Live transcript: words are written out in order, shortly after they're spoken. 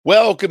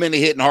Welcome into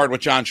Hittin' Hard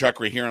with John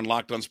Chuckery here on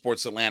Locked on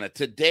Sports Atlanta.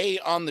 Today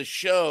on the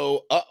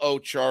show,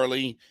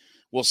 Charlie,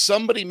 will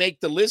somebody make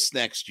the list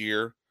next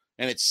year?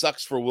 And it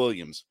sucks for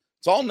Williams.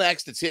 It's all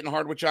next. It's Hittin'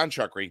 Hard with John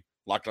Chuckery,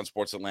 Locked on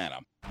Sports Atlanta.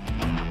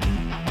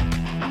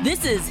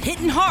 This is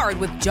Hittin' Hard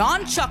with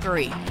John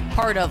Chuckery,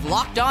 part of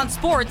Locked on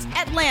Sports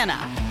Atlanta.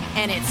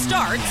 And it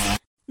starts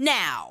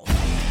now.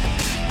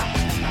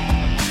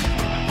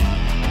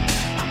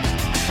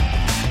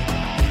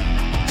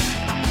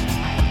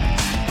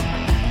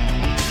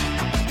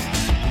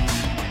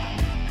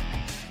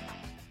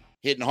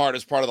 Hittin' Hard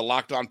is part of the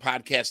Locked On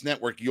Podcast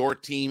Network, your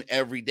team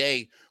every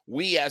day.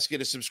 We ask you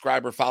to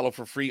subscribe or follow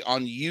for free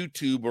on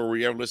YouTube or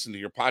wherever you listen to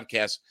your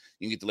podcast.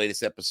 You can get the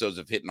latest episodes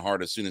of Hittin'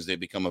 Hard as soon as they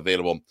become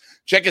available.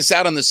 Check us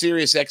out on the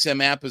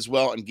SiriusXM app as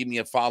well and give me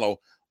a follow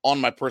on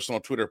my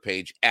personal Twitter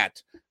page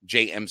at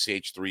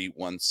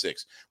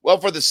JMCH316. Well,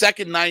 for the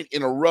second night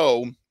in a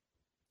row,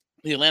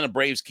 the Atlanta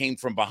Braves came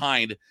from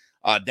behind,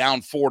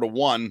 down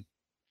 4-1.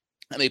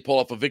 And they pull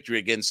off a victory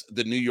against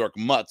the New York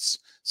Mutts,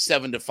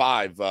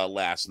 7-5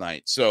 last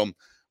night.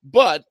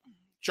 But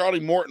Charlie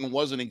Morton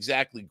wasn't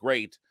exactly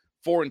great.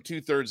 4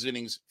 2/3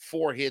 innings,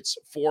 4 hits,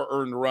 4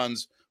 earned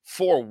runs,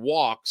 4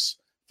 walks,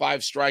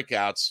 5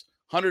 strikeouts,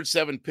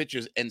 107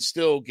 pitches, and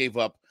still gave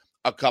up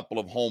a couple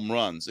of home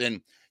runs.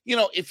 And,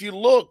 if you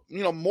look,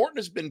 Morton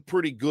has been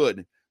pretty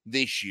good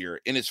this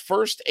year. In his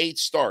first 8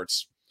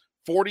 starts,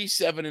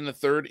 47 in the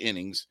third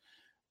innings,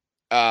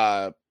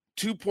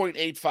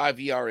 2.85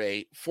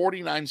 ERA,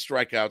 49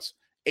 strikeouts,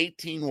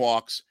 18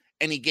 walks,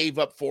 and he gave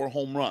up 4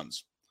 home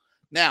runs.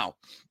 Now,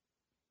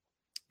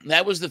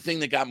 that was the thing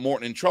that got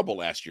Morton in trouble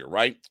last year,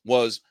 right?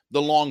 Was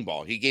the long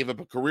ball. He gave up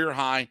a career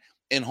high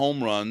in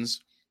home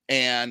runs,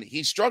 and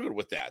he struggled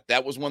with that.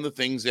 That was one of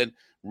the things that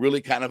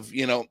really kind of,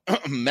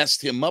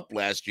 messed him up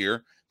last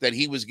year, that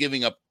he was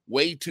giving up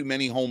way too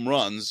many home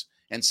runs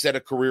and set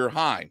a career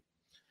high.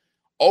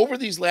 Over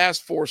these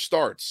last 4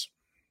 starts,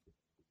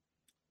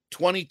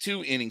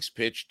 22 innings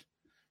pitched,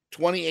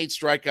 28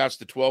 strikeouts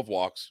to 12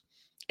 walks,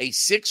 a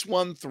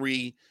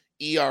 6.13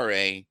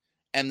 ERA,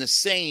 and the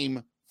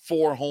same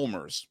 4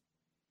 homers.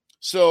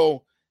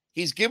 So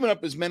he's given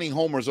up as many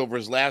homers over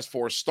his last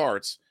 4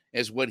 starts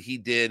as what he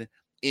did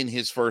in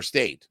his first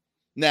 8.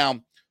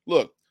 Now,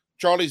 look,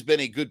 Charlie's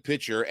been a good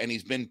pitcher, and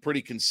he's been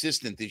pretty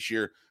consistent this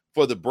year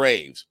for the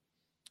Braves.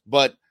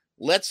 But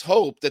let's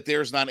hope that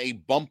there's not a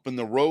bump in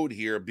the road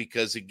here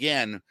because,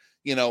 again,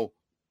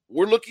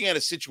 we're looking at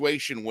a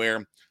situation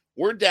where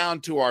we're down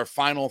to our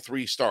final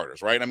 3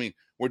 starters, right? I mean,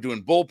 we're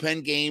doing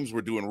bullpen games. We're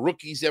doing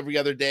rookies every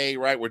other day,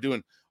 right? We're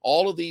doing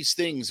all of these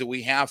things that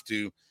we have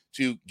to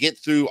get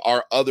through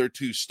our other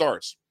 2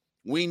 starts.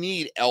 We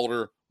need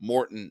Elder,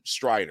 Morton,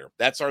 Strider.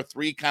 That's our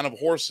 3 kind of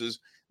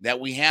horses that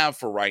we have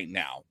for right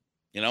now.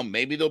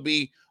 Maybe there'll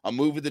be a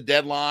move at the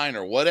deadline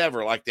or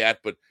whatever like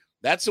that, but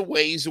that's a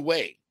ways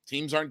away.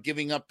 Teams aren't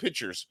giving up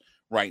pitchers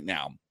right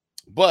now.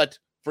 But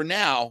for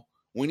now,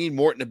 we need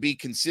Morton to be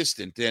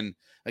consistent. And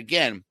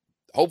again,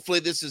 hopefully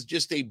this is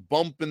just a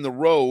bump in the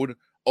road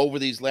over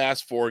these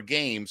last 4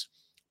 games.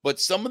 But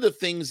some of the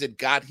things that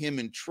got him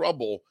in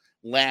trouble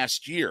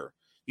last year,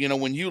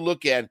 when you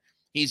look at,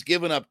 he's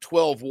given up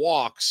 12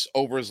 walks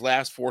over his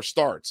last 4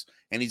 starts,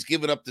 and he's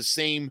given up the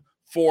same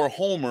 4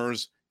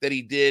 homers that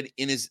he did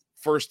in his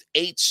first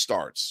 8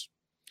 starts.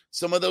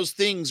 Some of those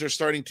things are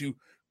starting to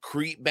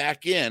creep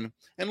back in.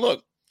 And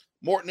look,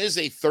 Morton is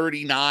a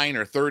 39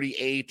 or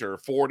 38 or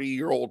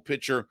 40-year-old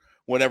pitcher,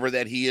 whatever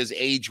that he is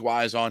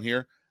age-wise on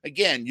here.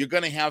 Again, you're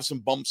going to have some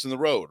bumps in the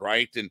road,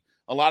 right? And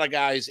a lot of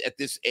guys at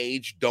this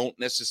age don't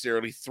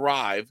necessarily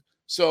thrive.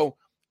 So,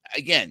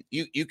 again,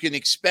 you can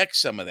expect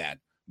some of that.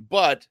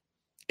 But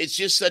it's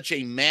just such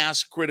a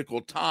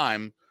mass-critical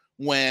time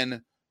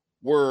when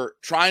we're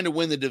trying to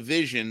win the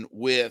division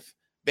with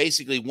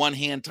basically one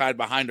hand tied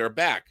behind our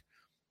back.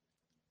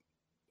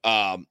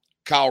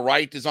 Kyle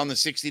Wright is on the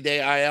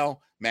 60-day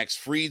IL. Max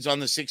Fried's on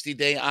the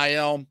 60-day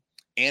IL.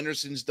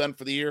 Anderson's done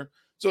for the year.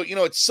 So,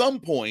 at some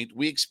point,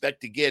 we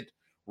expect to get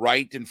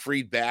Wright and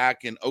Fried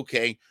back and,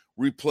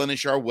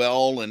 replenish our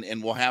well,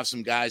 and we'll have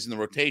some guys in the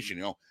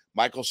rotation.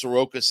 Michael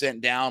Soroka sent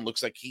down.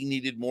 Looks like he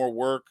needed more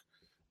work.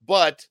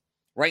 But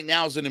right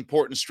now is an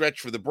important stretch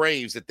for the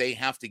Braves that they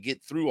have to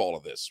get through all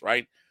of this,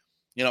 right?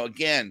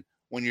 Again,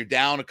 when you're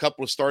down a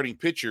couple of starting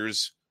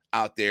pitchers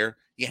out there,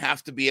 you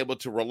have to be able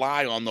to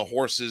rely on the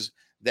horses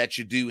that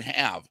you do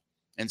have.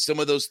 And some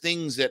of those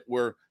things that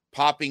were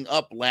popping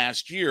up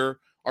last year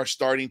are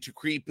starting to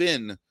creep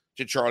in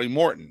to Charlie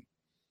Morton.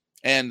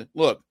 And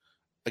look,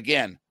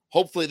 again,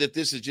 hopefully that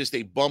this is just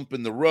a bump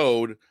in the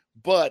road,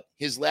 but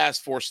his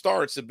last 4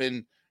 starts have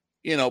been,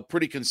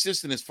 pretty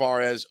consistent as far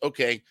as,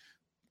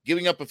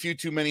 giving up a few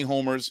too many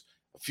homers,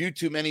 a few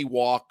too many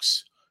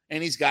walks,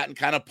 and he's gotten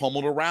kind of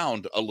pummeled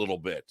around a little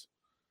bit.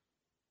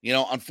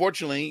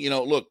 Unfortunately,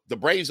 look, the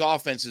Braves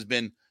offense has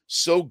been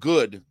so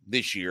good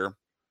this year,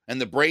 and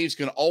the Braves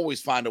can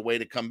always find a way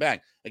to come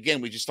back. Again,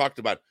 we just talked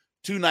about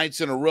 2 nights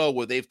in a row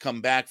where they've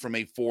come back from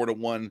a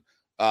 4-1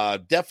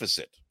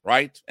 deficit,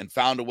 right? And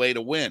found a way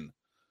to win.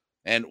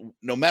 And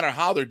no matter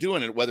how they're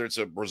doing it, whether it's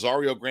a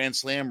Rosario Grand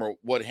Slam or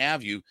what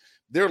have you,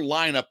 their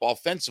lineup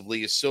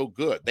offensively is so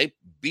good. They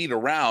beat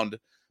around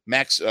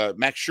Max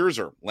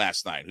Scherzer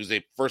last night, who's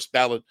a first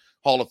ballot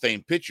Hall of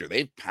Fame pitcher.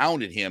 They've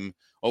pounded him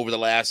over the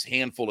last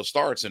handful of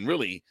starts, and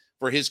really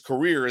for his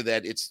career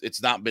that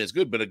it's not been as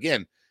good. But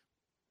again,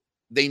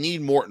 they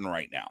need Morton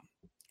right now,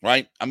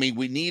 right? I mean,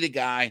 we need a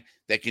guy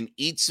that can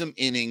eat some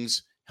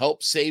innings,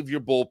 help save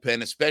your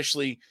bullpen,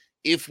 especially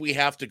if we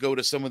have to go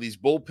to some of these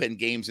bullpen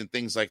games and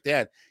things like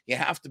that. You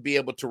have to be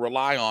able to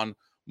rely on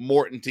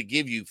Morton to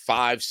give you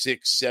 5,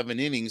 6, 7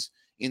 innings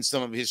in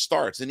some of his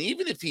starts. And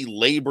even if he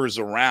labors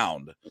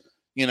around,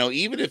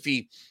 even if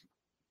he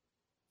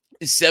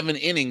is 7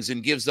 innings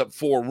and gives up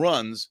 4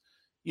 runs,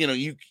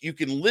 you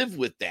can live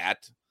with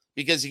that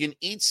because he can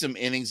eat some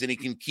innings and he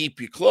can keep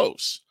you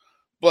close.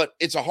 But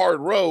it's a hard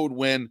road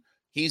when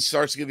he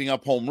starts giving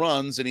up home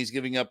runs and he's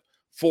giving up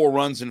 4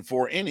 runs in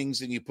 4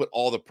 innings, and you put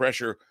all the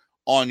pressure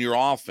on your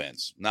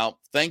offense. Now,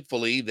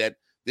 thankfully, that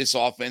this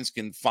offense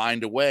can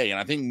find a way. And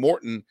I think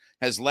Morton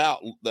has allowed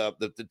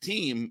the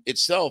team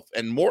itself,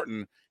 and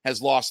Morton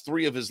has lost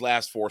 3 of his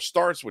last 4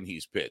 starts when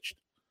he's pitched.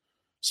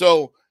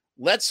 So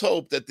let's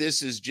hope that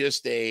this is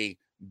just a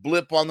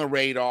blip on the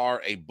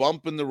radar, a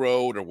bump in the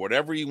road, or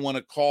whatever you want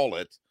to call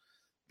it,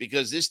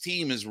 because this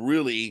team is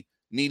really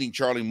needing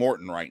Charlie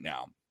Morton right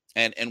now.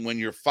 And when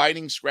you're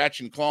fighting, scratch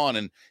and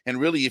clawing, and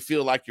really you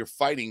feel like you're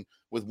fighting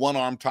with one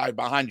arm tied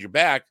behind your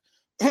back,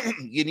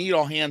 you need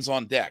all hands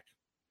on deck.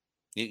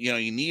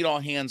 You need all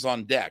hands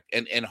on deck.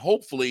 And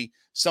hopefully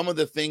some of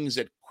the things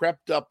that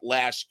crept up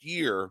last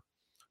year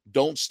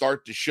don't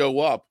start to show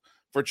up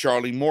for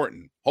Charlie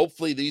Morton.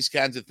 Hopefully these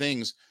kinds of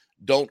things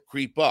don't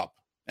creep up.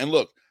 And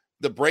look,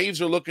 the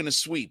Braves are looking to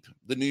sweep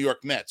the New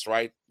York Mets,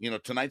 right?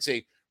 Tonight's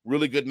a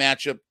really good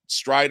matchup.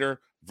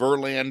 Strider,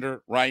 Verlander,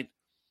 right?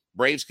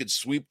 Braves could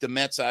sweep the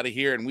Mets out of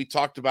here. And we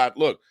talked about,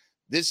 look,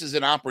 this is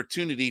an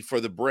opportunity for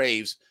the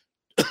Braves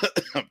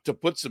to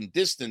put some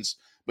distance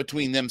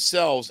between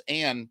themselves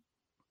and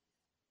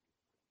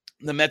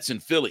the Mets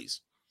and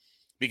Phillies,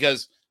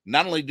 because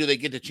not only do they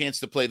get the chance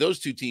to play those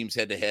 2 teams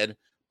head to head,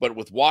 but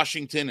with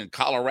Washington and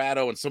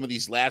Colorado and some of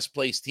these last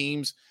place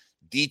teams,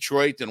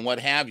 Detroit and what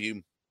have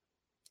you,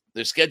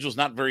 their schedule's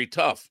not very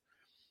tough.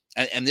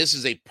 And this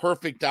is a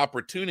perfect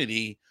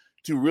opportunity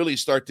to really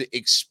start to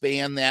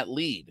expand that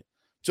lead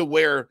to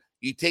where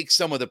you take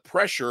some of the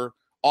pressure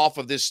off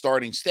of this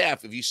starting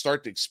staff. If you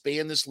start to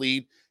expand this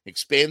lead,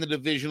 expand the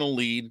divisional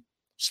lead,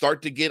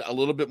 start to get a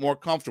little bit more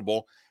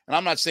comfortable. And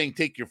I'm not saying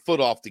take your foot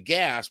off the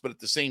gas, but at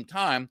the same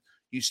time,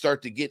 you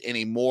start to get in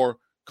a more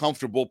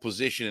comfortable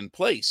position in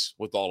place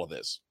with all of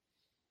this.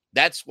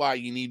 That's why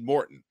you need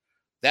Morton.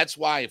 That's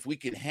why if we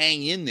can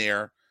hang in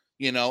there,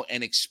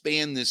 and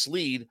expand this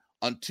lead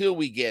until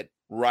we get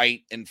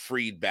Wright and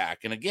Fried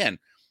back. And again,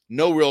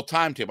 no real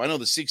timetable. I know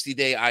the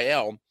 60-day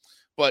IL,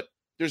 but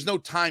there's no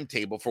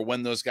timetable for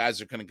when those guys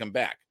are going to come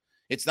back.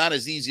 It's not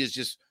as easy as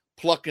just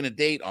plucking a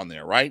date on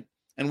there, right?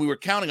 And we were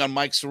counting on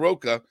Mike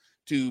Soroka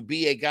to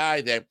be a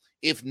guy that,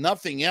 if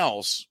nothing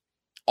else,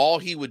 all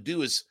he would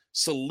do is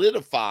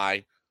solidify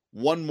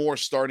one more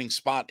starting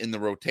spot in the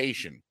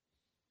rotation.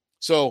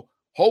 So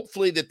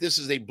hopefully that this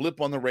is a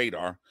blip on the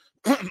radar.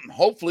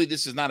 Hopefully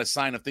this is not a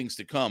sign of things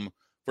to come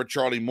for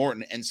Charlie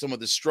Morton and some of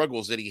the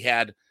struggles that he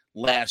had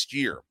last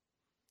year.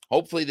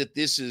 Hopefully that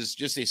this is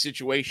just a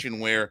situation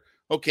where,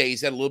 okay,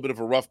 he's had a little bit of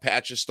a rough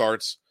patch of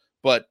starts,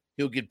 but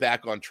he'll get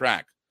back on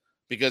track.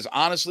 Because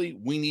honestly,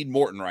 we need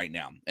Morton right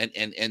now.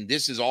 And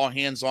this is all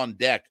hands on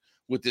deck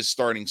with this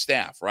starting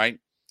staff, right?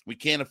 We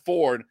can't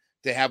afford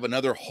to have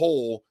another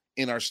hole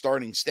in our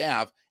starting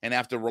staff and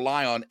have to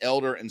rely on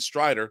Elder and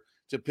Strider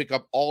to pick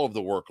up all of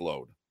the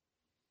workload.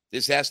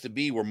 This has to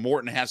be where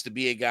Morton has to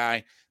be a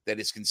guy that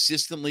is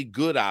consistently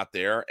good out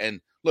there. And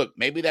look,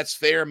 maybe that's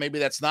fair, maybe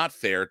that's not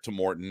fair to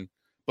Morton,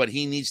 but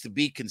he needs to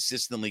be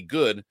consistently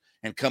good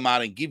and come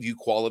out and give you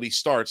quality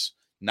starts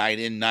night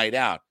in, night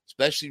out,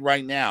 especially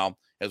right now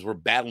as we're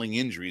battling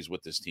injuries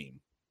with this team.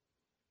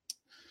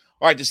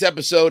 All right, this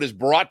episode is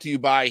brought to you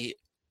by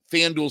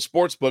FanDuel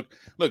Sportsbook.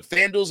 Look,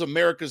 FanDuel's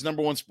America's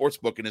 #1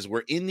 sportsbook, and as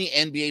we're in the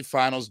NBA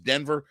Finals,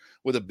 Denver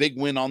with a big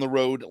win on the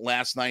road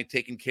last night,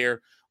 taking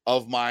care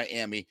of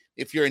Miami.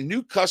 If you're a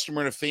new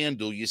customer to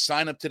FanDuel, you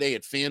sign up today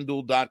at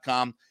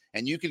FanDuel.com,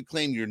 and you can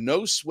claim your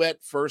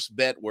no-sweat first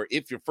bet, where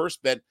if your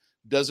first bet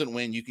doesn't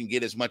win, you can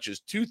get as much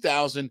as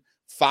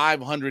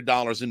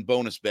 $2,500 in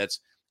bonus bets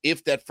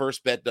if that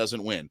first bet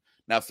doesn't win.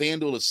 Now,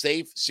 FanDuel is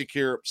safe,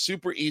 secure,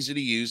 super easy to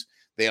use.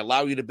 They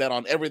allow you to bet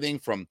on everything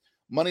from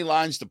money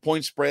lines to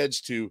point spreads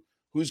to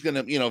who's going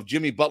to, if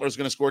Jimmy Butler's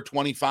going to score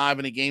 25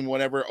 in a game,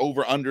 whatever,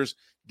 over-unders,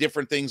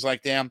 different things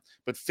like that.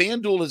 But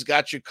FanDuel has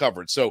got you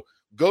covered. So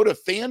go to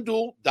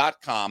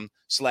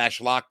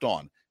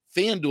FanDuel.com/lockedon,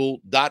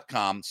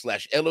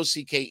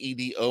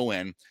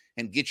 FanDuel.com/LOCKEDON,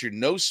 and get your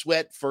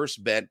no-sweat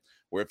first bet,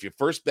 where if your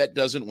first bet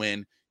doesn't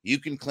win, you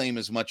can claim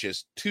as much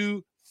as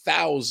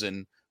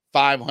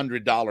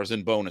 $2,500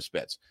 in bonus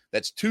bets.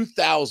 That's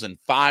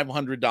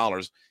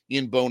 $2,500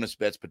 in bonus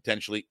bets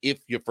potentially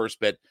if your first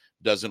bet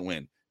doesn't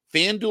win.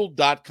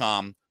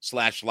 FanDuel.com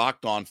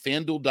FanDuel.com/lockedon,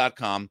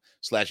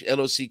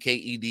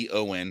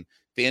 FanDuel.com/LOCKEDON.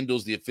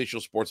 FanDuel's the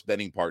official sports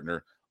betting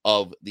partner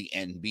of the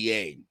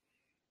NBA.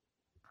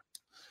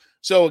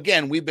 So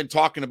again, we've been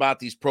talking about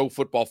these Pro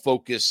Football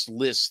Focus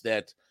lists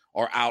that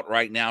are out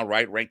right now,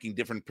 right? Ranking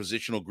different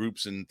positional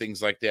groups and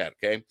things like that,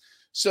 okay?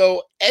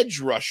 So edge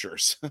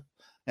rushers,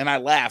 and I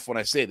laugh when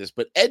I say this,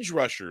 but edge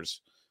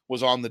rushers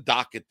was on the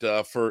docket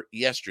for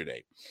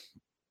yesterday.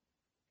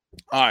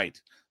 All right.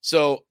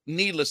 So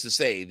needless to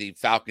say, the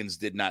Falcons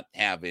did not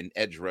have an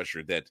edge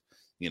rusher that,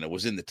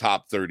 was in the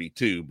top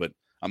 32, but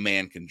a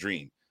man can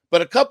dream.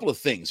 But a couple of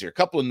things here, a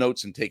couple of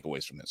notes and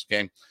takeaways from this,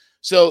 okay?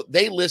 So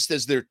they list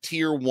as their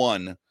tier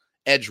 1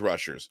 edge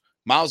rushers: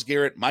 Myles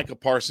Garrett, Micah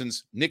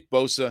Parsons, Nick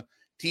Bosa,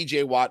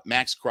 TJ Watt,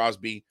 Max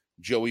Crosby,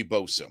 Joey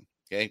Bosa.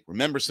 Okay,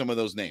 remember some of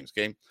those names.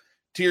 Okay,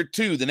 tier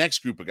 2, the next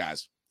group of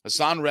guys: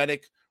 Hassan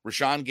Reddick,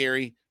 Rashawn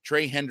Gary,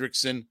 Trey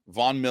Hendrickson,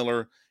 Von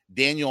Miller,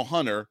 Daniel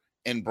Hunter,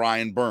 and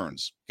Brian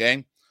Burns.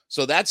 Okay,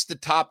 so that's the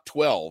top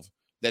 12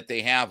 that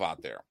they have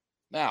out there.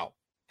 Now,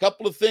 a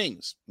couple of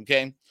things.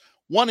 Okay,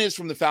 one is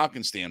from the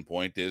Falcons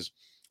standpoint is,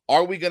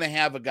 are we going to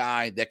have a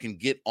guy that can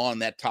get on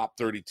that top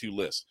 32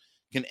 list?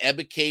 Can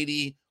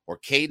Ebiketie or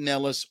Caden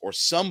Ellis or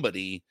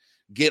somebody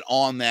get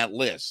on that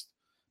list?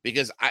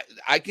 Because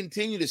I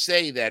continue to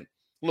say that,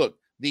 look,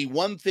 the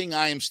one thing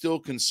I am still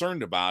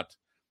concerned about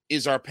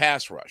is our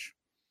pass rush,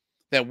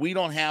 that we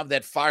don't have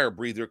that fire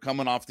breather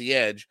coming off the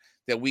edge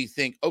that we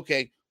think,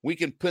 okay, we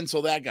can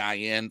pencil that guy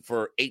in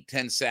for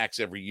 8-10 sacks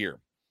every year.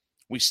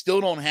 We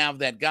still don't have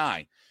that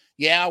guy.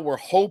 Yeah, we're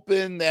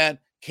hoping that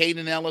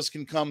Caden Ellis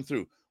can come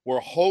through. We're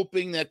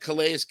hoping that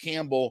Calais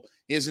Campbell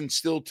isn't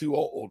still too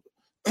old.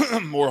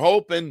 We're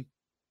hoping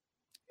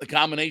the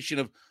combination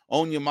of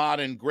Onyemata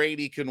and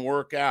Grady can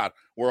work out.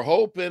 We're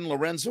hoping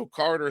Lorenzo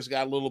Carter's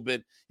got a little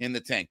bit in the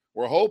tank.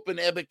 We're hoping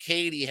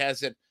Ebiketie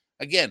has it.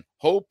 Again,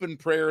 hope and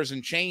prayers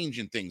and change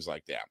and things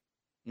like that.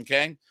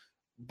 Okay?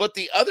 But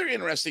the other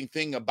interesting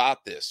thing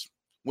about this,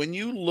 when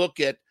you look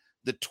at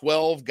the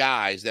 12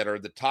 guys that are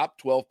the top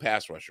 12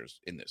 pass rushers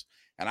in this,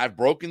 and I've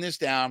broken this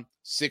down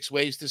 6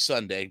 ways to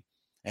Sunday.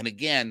 And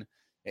again,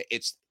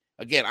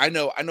 I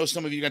know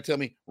some of you are going to tell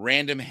me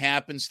random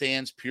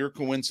happenstance, pure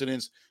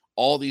coincidence,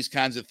 all these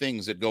kinds of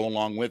things that go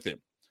along with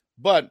it.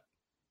 But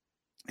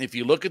if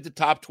you look at the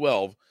top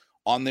 12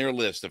 on their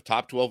list of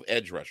top 12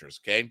 edge rushers,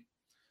 okay,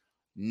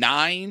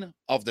 9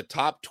 of the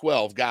top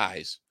 12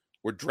 guys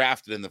were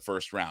drafted in the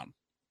first round.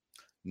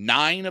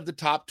 9 of the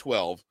top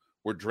 12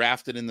 were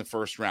drafted in the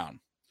first round.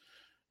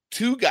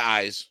 2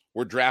 guys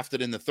were drafted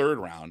in the third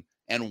round,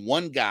 and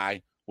 1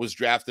 guy was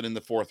drafted in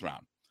the fourth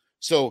round.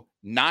 So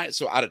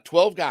out of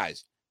 12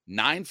 guys,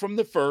 9 from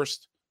the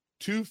first,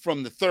 2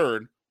 from the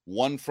third,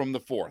 1 from the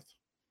fourth.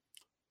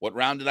 What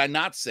round did I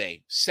not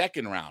say?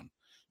 Second round.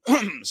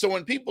 So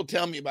when people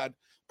tell me about,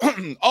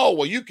 oh,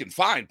 well, you can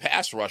find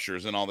pass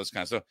rushers and all this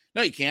kind of stuff.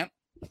 No, you can't.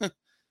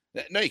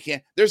 No, you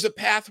can't. There's a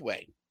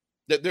pathway.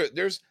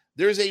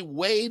 There's a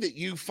way that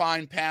you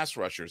find pass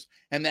rushers,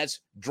 and that's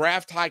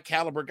draft high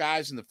caliber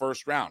guys in the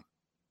first round.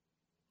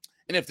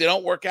 And if they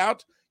don't work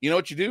out, you know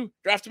what you do?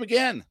 Draft them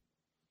again.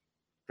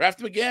 Draft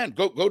them again.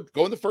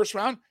 Go in the first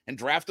round and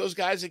draft those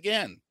guys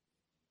again.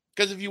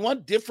 Because if you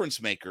want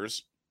difference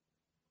makers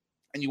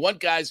and you want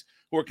guys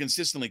who are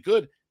consistently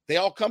good, they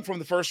all come from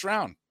the first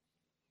round.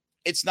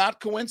 It's not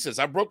coincidence.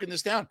 I've broken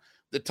this down.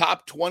 The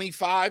top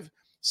 25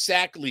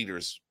 sack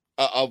leaders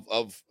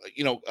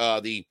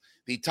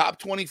the top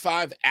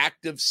 25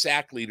 active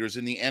sack leaders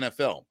in the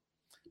NFL.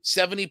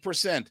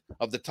 70%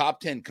 of the top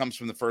 10 comes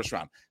from the first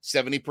round.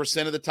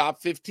 70% of the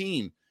top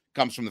 15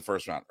 comes from the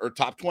first round, or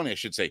top 20, I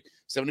should say.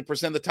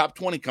 70% of the top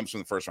 20 comes from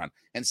the first round,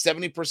 and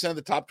 70% of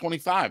the top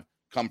 25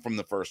 come from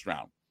the first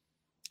round.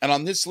 And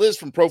on this list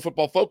from Pro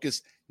Football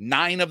Focus,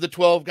 9 of the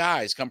 12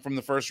 guys come from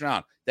the first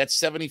round. That's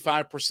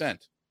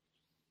 75%.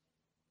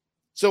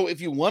 So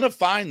if you want to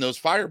find those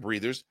fire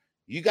breathers,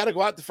 you got to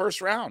go out the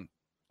first round.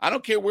 I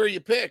don't care where you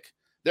pick.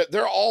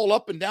 They're all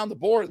up and down the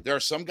board. There are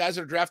some guys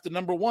that are drafted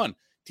number 1.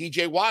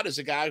 TJ Watt is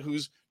a guy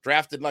who's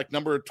drafted like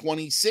number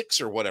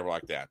 26 or whatever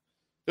like that.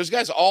 There's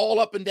guys all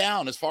up and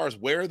down as far as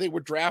where they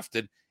were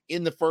drafted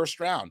in the first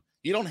round.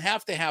 You don't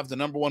have to have the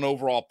number 1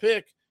 overall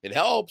pick. It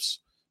helps,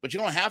 but you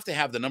don't have to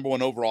have the number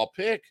 1 overall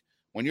pick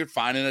when you're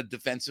finding a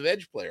defensive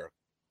edge player.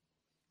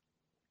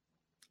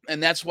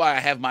 And that's why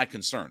I have my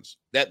concerns.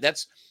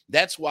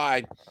 That's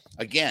why,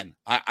 again,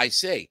 I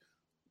say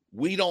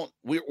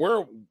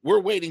we're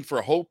waiting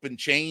for hope and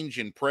change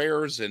and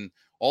prayers and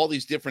all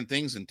these different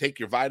things, and take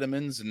your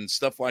vitamins and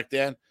stuff like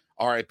that.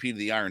 RIP to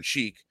the Iron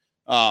Sheik.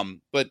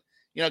 But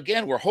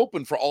again, we're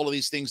hoping for all of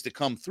these things to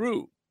come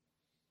through,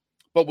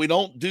 but we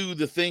don't do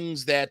the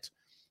things that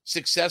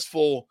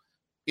successful,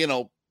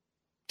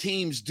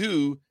 teams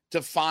do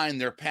to find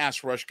their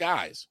pass rush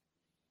guys.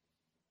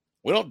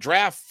 We don't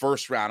draft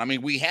first round. I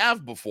mean, we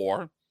have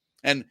before,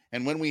 and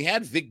when we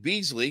had Vic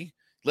Beasley,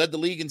 led the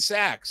league in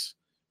sacks.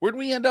 Where did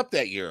we end up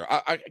that year?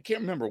 I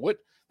can't remember.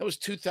 That was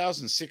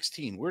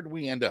 2016. Where did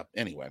we end up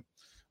anyway?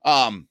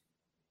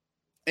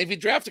 If you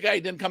draft a guy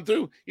who didn't come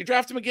through, you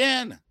draft him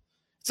again.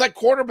 It's like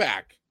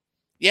quarterback.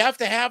 You have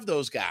to have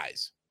those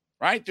guys,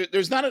 right?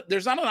 There's not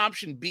an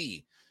option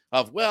B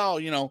of, well,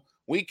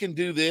 we can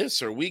do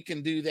this or we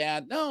can do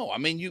that. No, I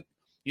mean,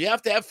 you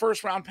have to have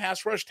first-round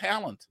pass rush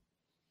talent.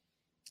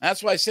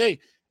 That's why I say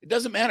it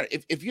doesn't matter.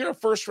 If you're a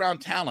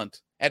first-round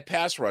talent at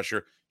pass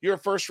rusher, you're a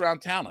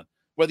first-round talent.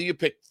 Whether you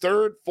pick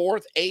 3rd,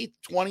 4th, 8th,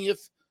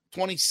 20th,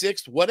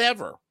 26th,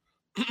 whatever.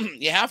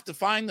 You have to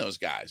find those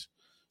guys.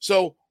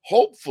 So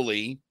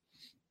hopefully,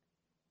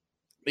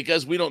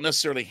 because we don't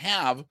necessarily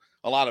have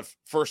a lot of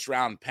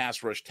first-round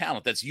pass rush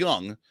talent that's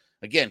young.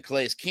 Again,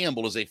 Calais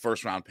Campbell is a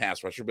first-round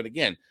pass rusher, but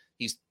again,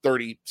 he's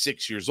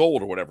 36 years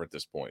old or whatever at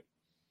this point.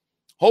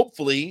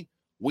 Hopefully,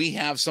 we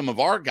have some of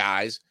our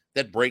guys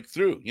that break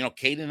through.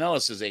 Caden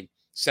Ellis is a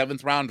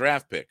 7th-round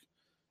draft pick.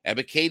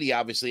 Ebiketie,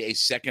 obviously, a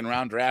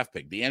 2nd-round draft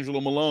pick.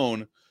 D'Angelo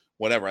Malone,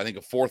 whatever, I think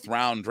a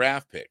 4th-round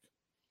draft pick.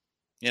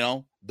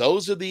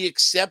 Those are the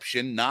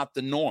exception, not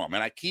the norm.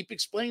 And I keep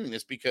explaining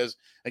this because,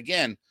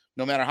 again,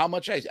 no matter how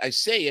much I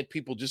say it,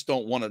 people just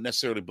don't want to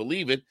necessarily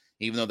believe it,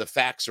 even though the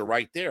facts are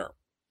right there.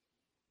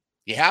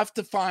 You have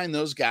to find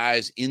those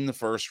guys in the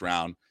first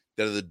round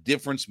that are the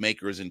difference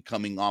makers in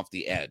coming off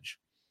the edge.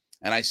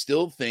 And I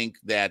still think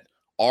that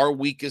our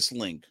weakest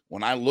link,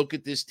 when I look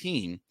at this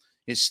team,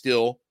 is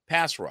still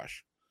pass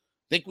rush.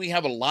 I think we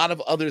have a lot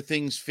of other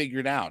things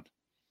figured out.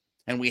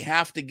 And we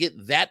have to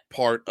get that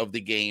part of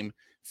the game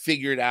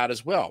figured out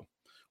as well.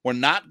 We're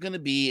not going to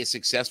be a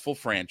successful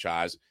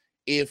franchise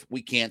if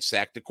we can't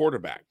sack the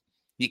quarterback.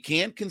 You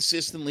can't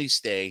consistently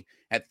stay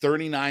at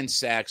 39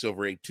 sacks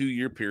over a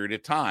 2-year period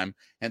of time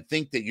and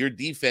think that your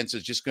defense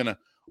is just going to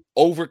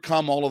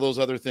overcome all of those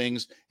other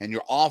things and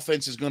your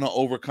offense is going to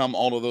overcome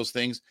all of those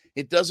things.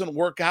 It doesn't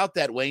work out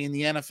that way in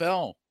the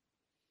NFL.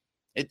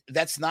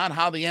 That's not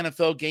how the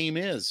NFL game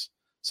is.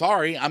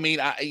 Sorry. I mean,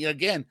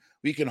 again,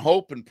 we can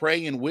hope and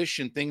pray and wish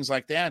and things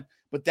like that,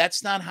 but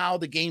that's not how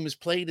the game is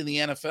played in the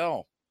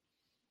NFL.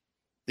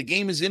 The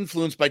game is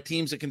influenced by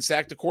teams that can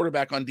sack the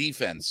quarterback on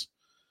defense.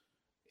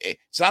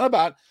 It's not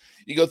about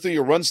you go through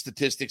your run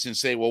statistics and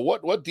say, well,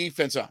 what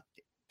defense?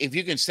 If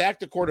you can sack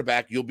the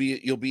quarterback, you'll be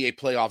a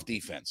playoff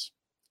defense.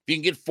 If you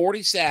can get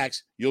 40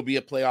 sacks, you'll be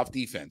a playoff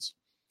defense.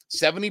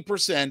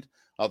 70%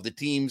 of the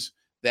teams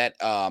that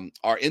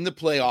are in the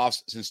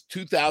playoffs since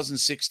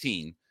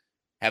 2016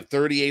 have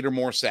 38 or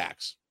more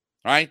sacks.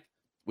 All right?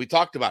 We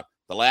talked about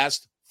the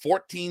last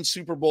 14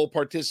 Super Bowl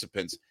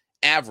participants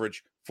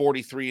average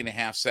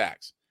 43.5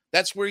 sacks.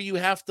 That's where you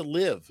have to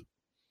live.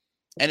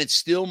 And it's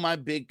still my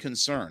big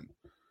concern.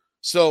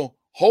 So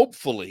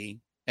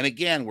hopefully, and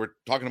again, we're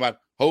talking about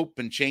hope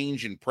and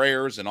change and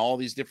prayers and all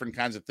these different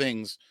kinds of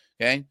things,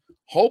 okay?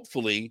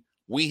 Hopefully,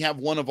 we have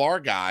one of our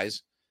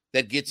guys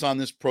that gets on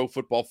this Pro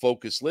Football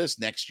Focus list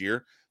next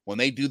year when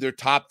they do their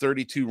top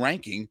 32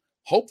 ranking.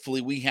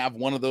 Hopefully, we have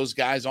one of those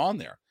guys on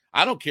there.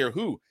 I don't care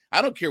who.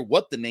 I don't care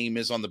what the name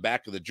is on the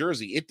back of the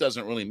jersey. It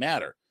doesn't really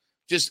matter.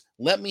 Just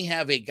let me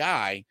have a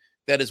guy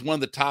that is one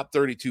of the top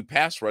 32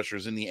 pass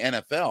rushers in the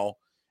NFL,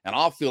 and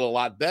I'll feel a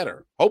lot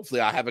better. Hopefully,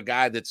 I have a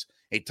guy that's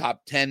a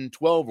top 10,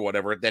 12 or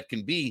whatever that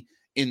can be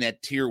in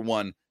that tier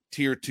 1,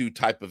 tier 2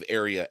 type of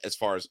area as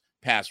far as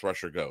pass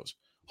rusher goes.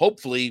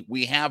 Hopefully,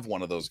 we have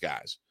one of those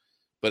guys.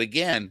 But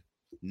again,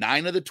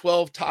 9 of the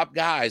 12 top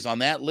guys on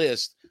that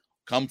list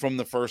come from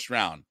the first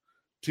round.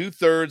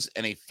 2/3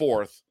 and a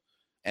 4th,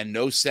 and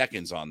no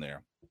seconds on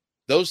there.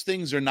 Those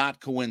things are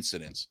not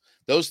coincidence.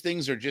 Those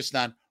things are just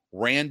not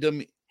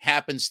random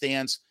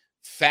happenstance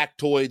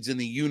factoids in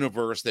the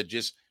universe that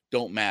just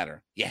don't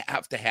matter. You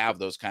have to have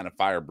those kind of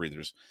fire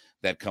breathers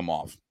that come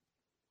off.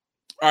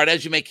 All right,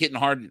 as you make Hittin'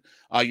 Hard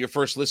your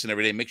first listen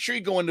every day, make sure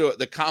you go into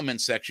the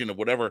comment section of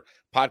whatever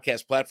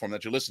podcast platform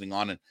that you're listening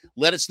on and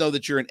let us know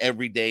that you're an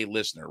everyday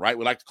listener, right?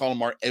 We like to call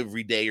them our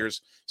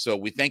everydayers. So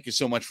we thank you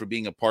so much for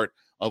being a part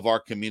of our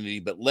community,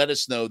 but let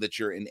us know that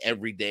you're an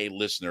everyday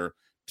listener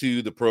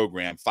to the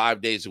program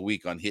 5 days a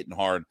week on Hittin'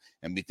 Hard,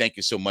 and we thank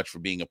you so much for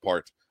being a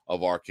part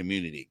of our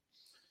community.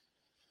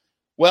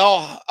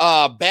 Well,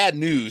 bad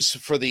news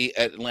for the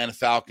Atlanta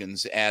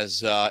Falcons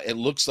as it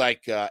looks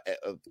like a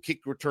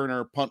kick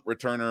returner, punt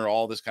returner,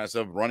 all this kind of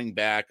stuff, running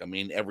back. I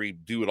mean, every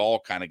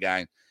do-it-all kind of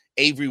guy.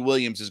 Avery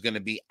Williams is going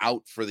to be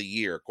out for the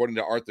year. According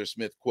to Arthur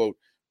Smith, quote,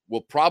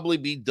 will probably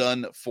be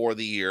done for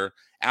the year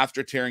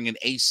after tearing an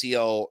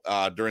ACL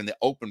during the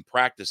open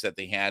practice that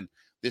they had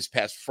this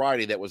past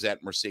Friday that was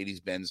at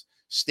Mercedes-Benz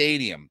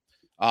Stadium.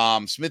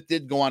 Smith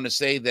did go on to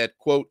say that,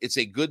 quote, it's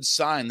a good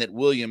sign that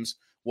Williams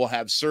will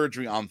have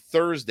surgery on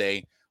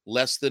Thursday,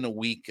 less than a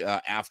week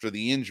after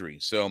the injury.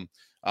 So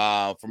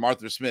from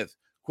Arthur Smith,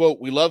 quote,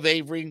 we love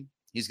Avery.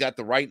 He's got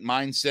the right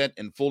mindset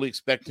and fully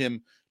expect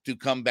him to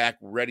come back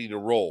ready to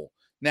roll.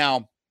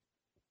 Now,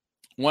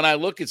 when I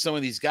look at some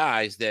of these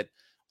guys that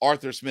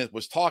Arthur Smith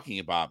was talking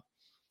about,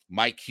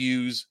 Mike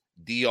Hughes,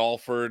 D.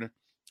 Alford,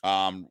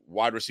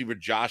 wide receiver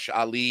Josh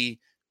Ali,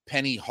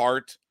 Penny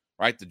Hart,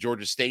 right, the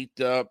Georgia State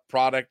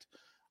product.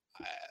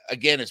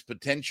 Again, it's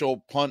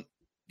potential punt,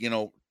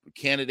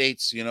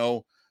 candidates,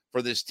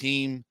 for this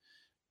team.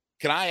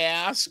 Can I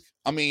ask?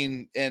 I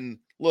mean, and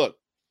look,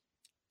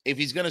 if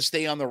he's going to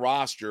stay on the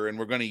roster and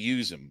we're going to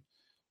use him,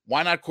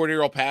 why not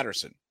Cordero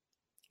Patterson?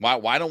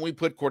 Why don't we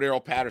put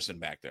Cordero Patterson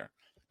back there?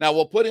 Now,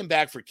 we'll put him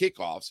back for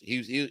kickoffs.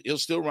 He'll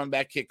still run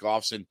back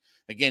kickoffs. And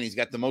again, he's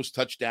got the most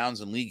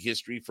touchdowns in league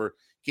history for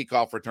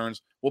kickoff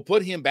returns. We'll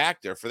put him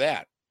back there for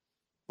that.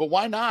 But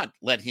why not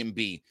let him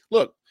be?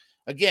 Look,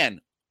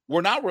 again,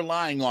 we're not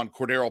relying on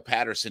Cordero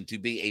Patterson to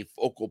be a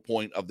focal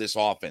point of this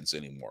offense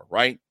anymore,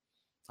 right?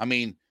 I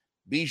mean,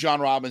 Bijan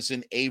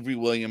Robinson, Avery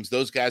Williams,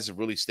 those guys have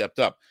really stepped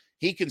up.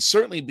 He can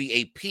certainly be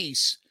a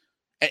piece.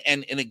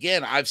 And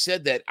again, I've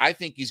said that I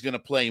think he's going to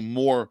play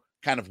more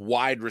kind of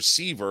wide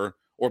receiver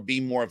or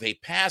be more of a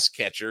pass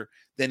catcher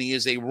than he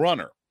is a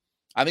runner.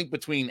 I think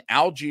between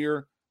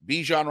Algier,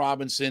 Bijan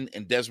Robinson,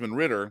 and Desmond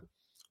Ridder,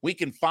 we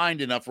can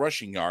find enough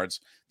rushing yards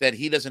that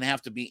he doesn't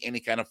have to be any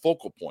kind of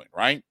focal point,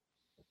 right?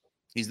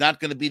 He's not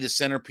going to be the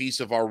centerpiece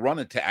of our run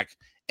attack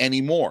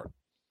anymore.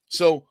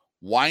 So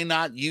why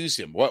not use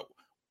him? What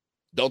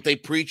don't they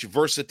preach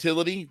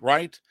versatility,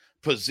 right?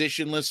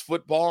 Positionless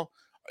football.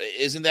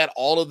 Isn't that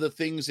all of the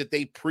things that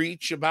they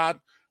preach about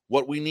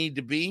what we need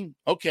to be?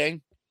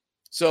 Okay.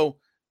 So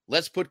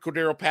let's put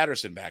Cordero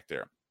Patterson back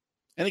there.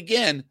 And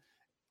again,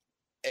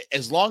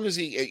 as long as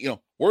he,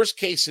 worst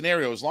case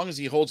scenario, as long as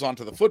he holds on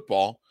to the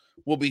football,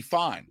 we'll be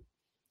fine.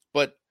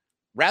 But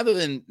rather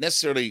than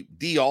necessarily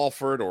D.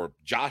 Alford or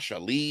Josh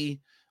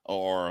Ali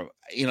or,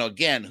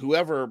 again,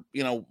 whoever,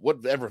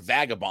 whatever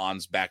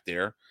vagabonds back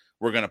there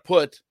we're going to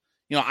put,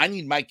 I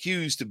need Mike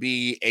Hughes to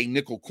be a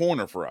nickel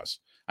corner for us.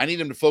 I need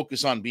him to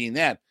focus on being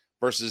that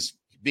versus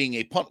being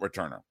a punt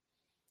returner.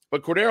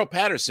 But Cordero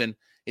Patterson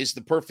is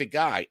the perfect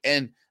guy.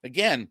 And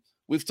again,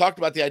 we've talked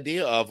about the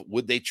idea of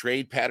would they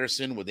trade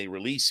Patterson? Would they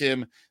release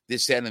him?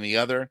 This, that, and the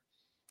other.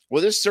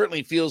 Well, this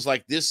certainly feels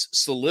like this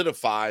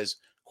solidifies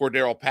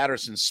Cordero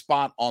Patterson's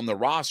spot on the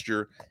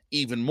roster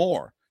even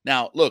more.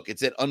 Now, look,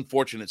 it's at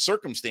unfortunate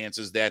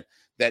circumstances that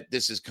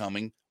this is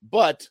coming.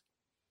 But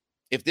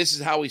if this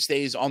is how he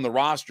stays on the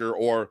roster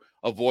or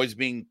avoids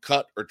being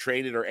cut or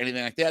traded or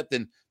anything like that,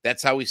 then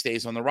that's how he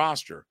stays on the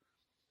roster.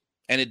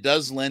 And it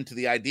does lend to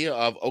the idea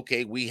of,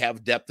 okay, we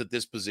have depth at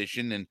this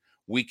position and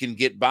we can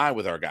get by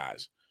with our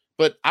guys.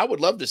 But I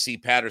would love to see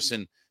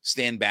Patterson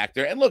stand back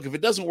there. And look, if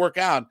it doesn't work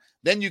out,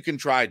 then you can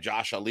try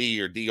Josh Ali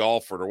or D.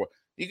 Alford, or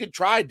you could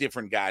try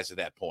different guys at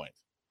that point.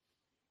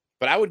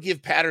 But I would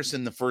give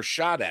Patterson the first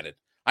shot at it.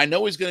 I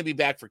know he's going to be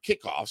back for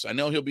kickoffs. I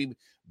know he'll be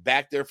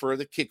back there for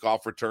the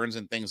kickoff returns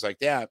and things like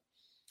that.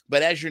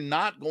 But as you're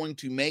not going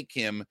to make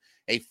him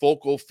a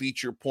focal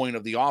feature point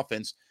of the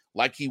offense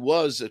like he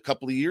was a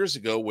couple of years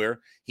ago, where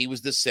he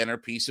was the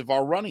centerpiece of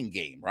our running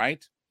game,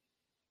 right?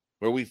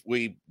 Where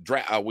we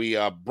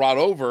brought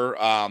over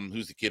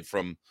who's the kid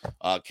from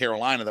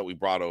Carolina that we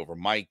brought over,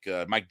 Mike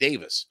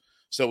Davis.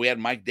 So we had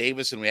Mike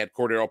Davis and we had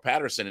Cordero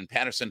Patterson, and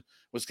Patterson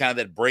was kind of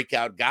that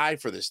breakout guy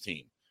for this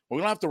team. We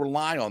don't have to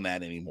rely on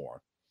that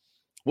anymore.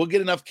 We'll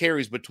get enough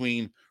carries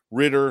between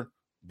Ridder,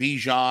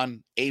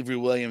 Bijan, Avery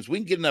Williams. We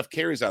can get enough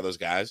carries out of those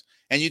guys,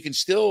 and you can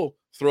still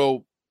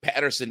throw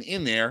Patterson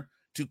in there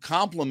to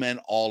complement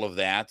all of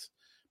that,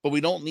 but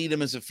we don't need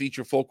him as a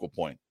feature focal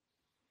point.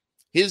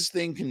 His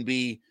thing can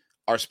be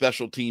our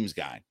special teams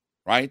guy,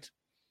 right?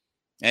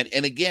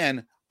 And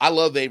again, I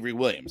love Avery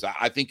Williams.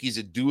 I think he's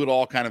a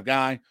do-it-all kind of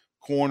guy,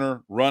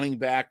 corner, running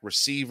back,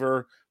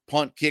 receiver,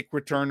 punt, kick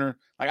returner.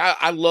 Like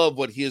I love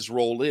what his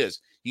role is.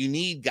 You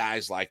need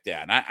guys like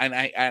that. And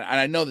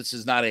I know this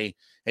is not a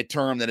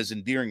term that is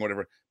endearing,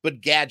 whatever,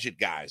 but gadget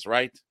guys,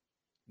 right?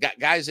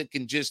 Guys that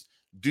can just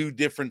do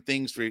different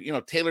things for you.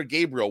 Taylor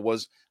Gabriel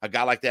was a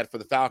guy like that for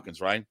the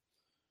Falcons, right?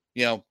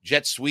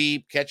 Jet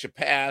sweep, catch a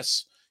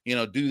pass,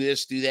 do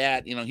this, do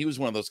that. He was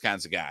one of those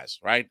kinds of guys,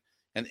 right?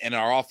 And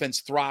our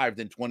offense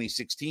thrived in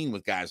 2016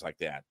 with guys like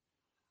that.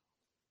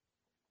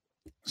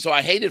 So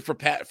I hated for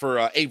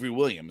Avery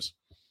Williams,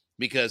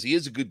 because he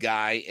is a good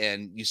guy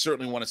and you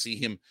certainly want to see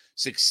him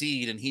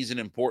succeed, and he's an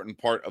important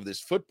part of this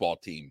football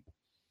team.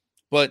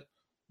 But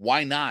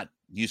why not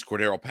use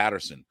Cordero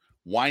Patterson?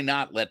 Why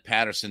not let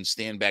Patterson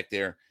stand back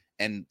there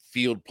and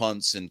field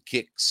punts and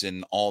kicks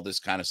and all this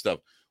kind of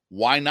stuff?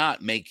 Why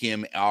not make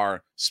him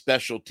our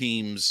special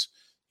teams,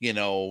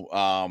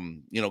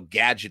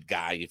 gadget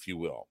guy, if you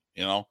will?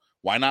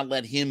 Why not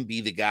let him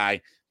be the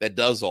guy that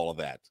does all of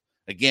that?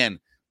 Again,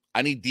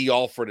 I need D.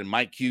 Alford and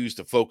Mike Hughes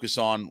to focus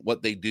on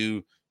what they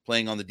do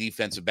playing on the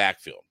defensive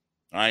backfield.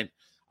 All right.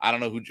 I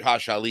don't know who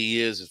Josh Ali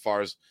is as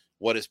far as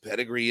what his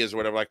pedigree is or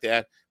whatever like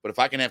that. But if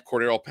I can have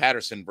Cordero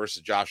Patterson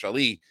versus Josh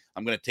Ali,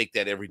 I'm going to take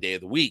that every day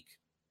of the week.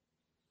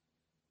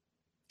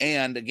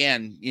 And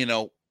again,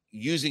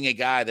 using a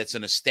guy that's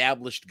an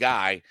established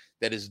guy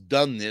that has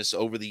done this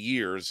over the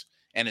years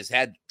and has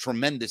had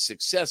tremendous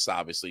success,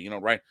 obviously,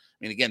 right? I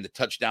mean, again, the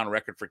touchdown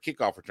record for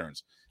kickoff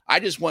returns. I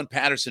just want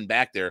Patterson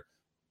back there.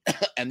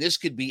 And this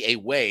could be a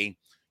way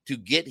to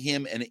get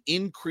him an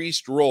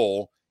increased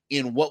role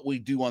in what we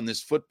do on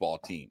this football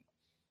team.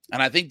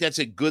 And I think that's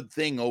a good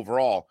thing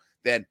overall,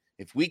 that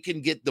if we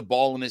can get the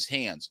ball in his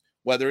hands,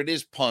 whether it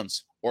is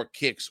punts or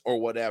kicks or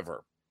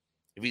whatever,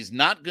 if he's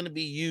not going to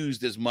be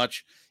used as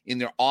much in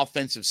their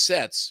offensive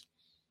sets,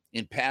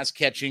 in pass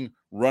catching,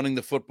 running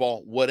the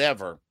football,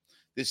 whatever,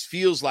 this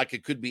feels like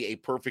it could be a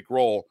perfect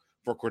role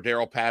for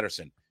Cordero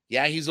Patterson.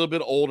 Yeah, he's a little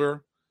bit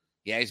older.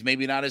 Yeah, he's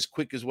maybe not as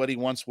quick as what he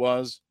once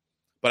was,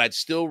 but I'd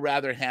still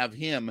rather have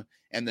him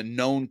and the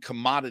known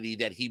commodity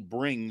that he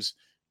brings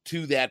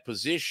to that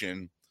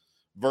position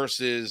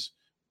versus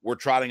we're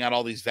trotting out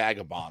all these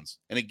vagabonds.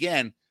 And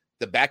again,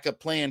 the backup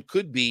plan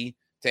could be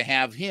to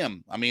have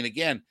him. I mean,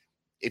 again,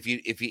 if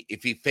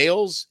he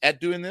fails at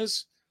doing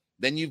this,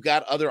 then you've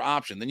got other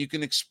options. Then you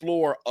can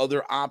explore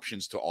other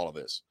options to all of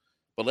this.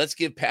 But let's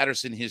give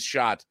Patterson his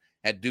shot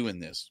at doing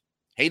this.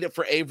 Hate it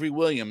for Avery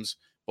Williams,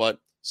 but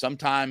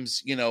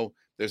sometimes,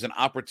 there's an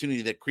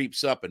opportunity that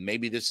creeps up, and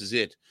maybe this is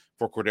it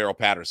for Cordero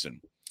Patterson.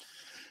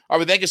 All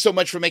right, thank you so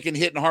much for making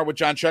Hittin' Hard with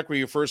John Chuckery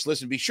your first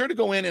listen. Be sure to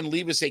go in and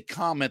leave us a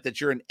comment that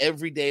you're an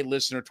everyday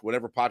listener to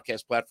whatever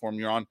podcast platform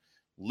you're on.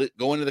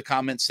 Go into the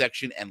comment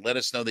section and let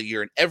us know that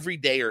you're an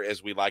everydayer,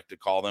 as we like to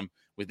call them.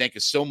 We thank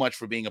you so much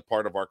for being a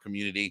part of our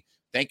community.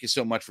 Thank you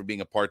so much for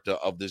being a part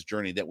of this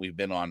journey that we've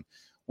been on.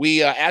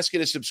 We ask you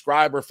to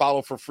subscribe or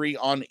follow for free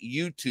on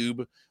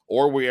YouTube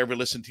or wherever you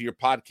listen to your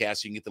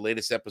podcast. You can get the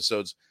latest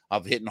episodes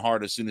of Hittin'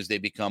 Hard as soon as they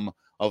become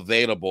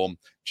available.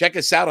 Check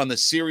us out on the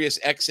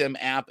SiriusXM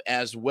app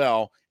as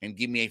well, and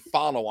give me a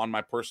follow on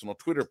my personal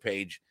Twitter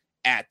page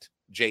at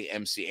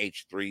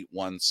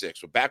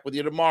JMCH316. We're back with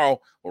you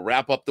tomorrow. We'll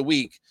wrap up the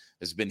week.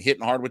 This has been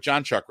Hittin' Hard with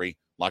John Chuckery,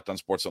 Locked on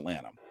Sports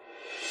Atlanta.